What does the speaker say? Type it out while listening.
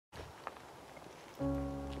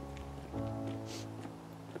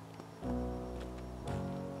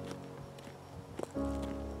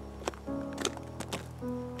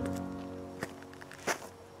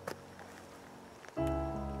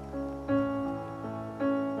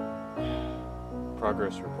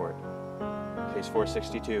Progress report. Case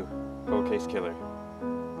 462. Cold case killer.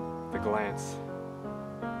 The Glance.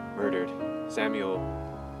 Murdered. Samuel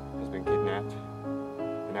has been kidnapped.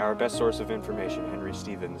 And our best source of information, Henry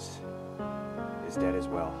Stevens, is dead as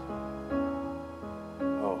well.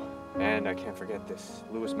 Oh, and I can't forget this.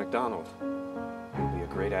 Lewis McDonald will be a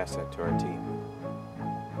great asset to our team.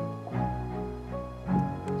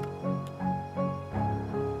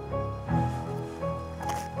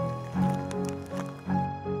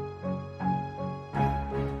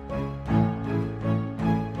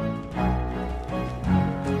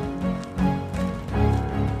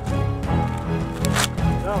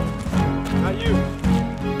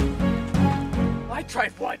 I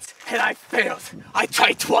tried once, and I failed. I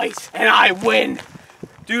tried twice, and I win.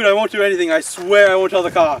 Dude, I won't do anything. I swear I won't tell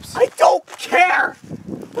the cops. I don't care.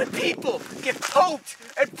 When people get poked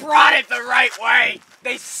and prodded the right way,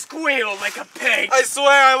 they squeal like a pig. I swear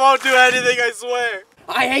I won't do anything, I swear.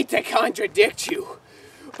 I hate to contradict you,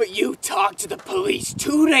 but you talked to the police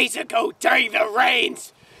 2 days ago during the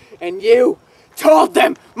rains, and you told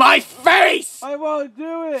them my face. I won't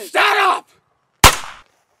do it. Shut up!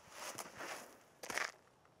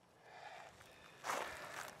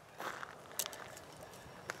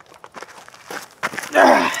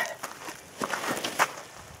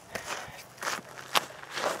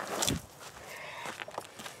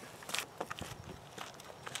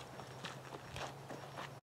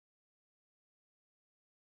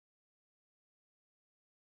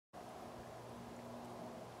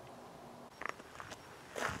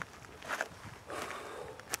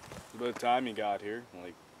 About time you got here.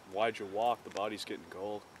 Like, why'd you walk? The body's getting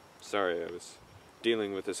cold. Sorry, I was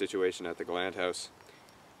dealing with the situation at the Gaudet house.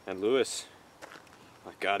 And Lewis,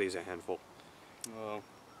 my God, he's a handful. Well,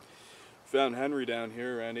 found Henry down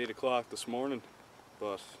here around 8 o'clock this morning.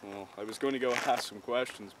 But, well, I was going to go ask some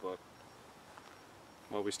questions, but...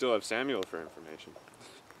 Well, we still have Samuel for information.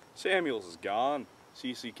 Samuel's is gone.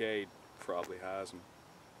 CCK probably has him.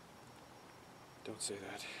 Don't say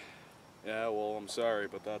that. Yeah, well, I'm sorry,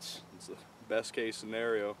 but it's the best case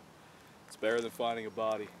scenario. It's better than finding a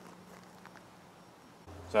body.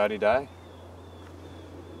 So how'd he die?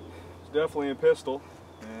 It's definitely a pistol,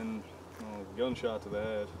 and a gunshot to the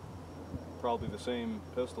head. Probably the same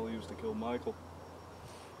pistol he used to kill Michael.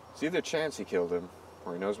 It's either chance he killed him,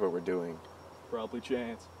 or he knows what we're doing. Probably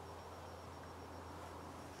chance.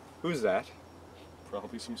 Who's that?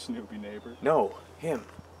 Probably some snoopy neighbor. No, him.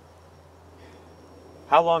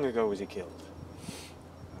 How long ago was he killed?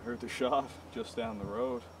 I heard the shot just down the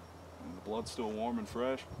road, and the blood's still warm and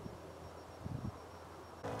fresh.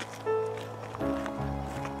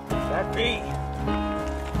 That be?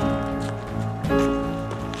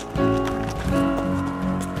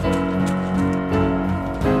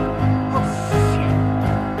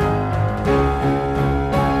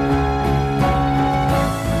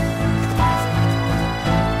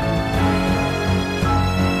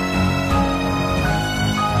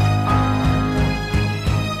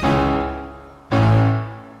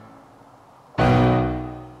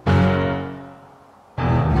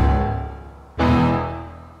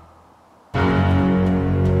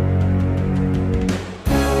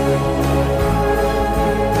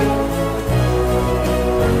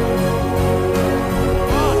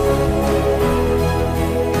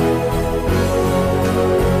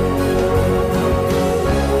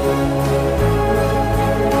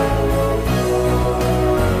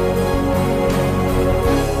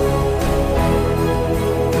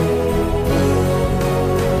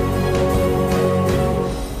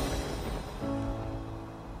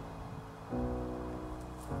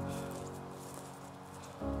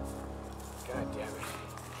 God damn it.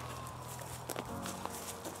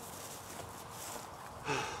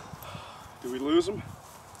 Did we lose him?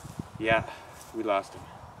 Yeah, we lost him.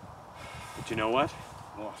 But you know what?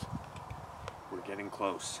 What? We're getting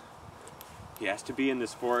close. He has to be in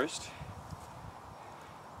this forest.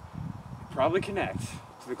 He'll probably connect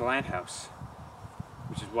to the Gaudet house,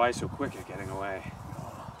 which is why he's so quick at getting away.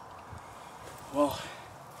 Well,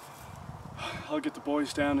 I'll get the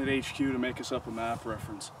boys down at HQ to make us up a map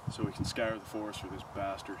reference so we can scour the forest for this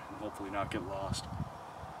bastard and hopefully not get lost.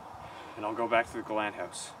 And I'll go back to the Gaudet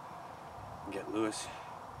house and get Lewis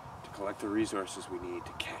to collect the resources we need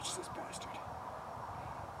to catch this bastard.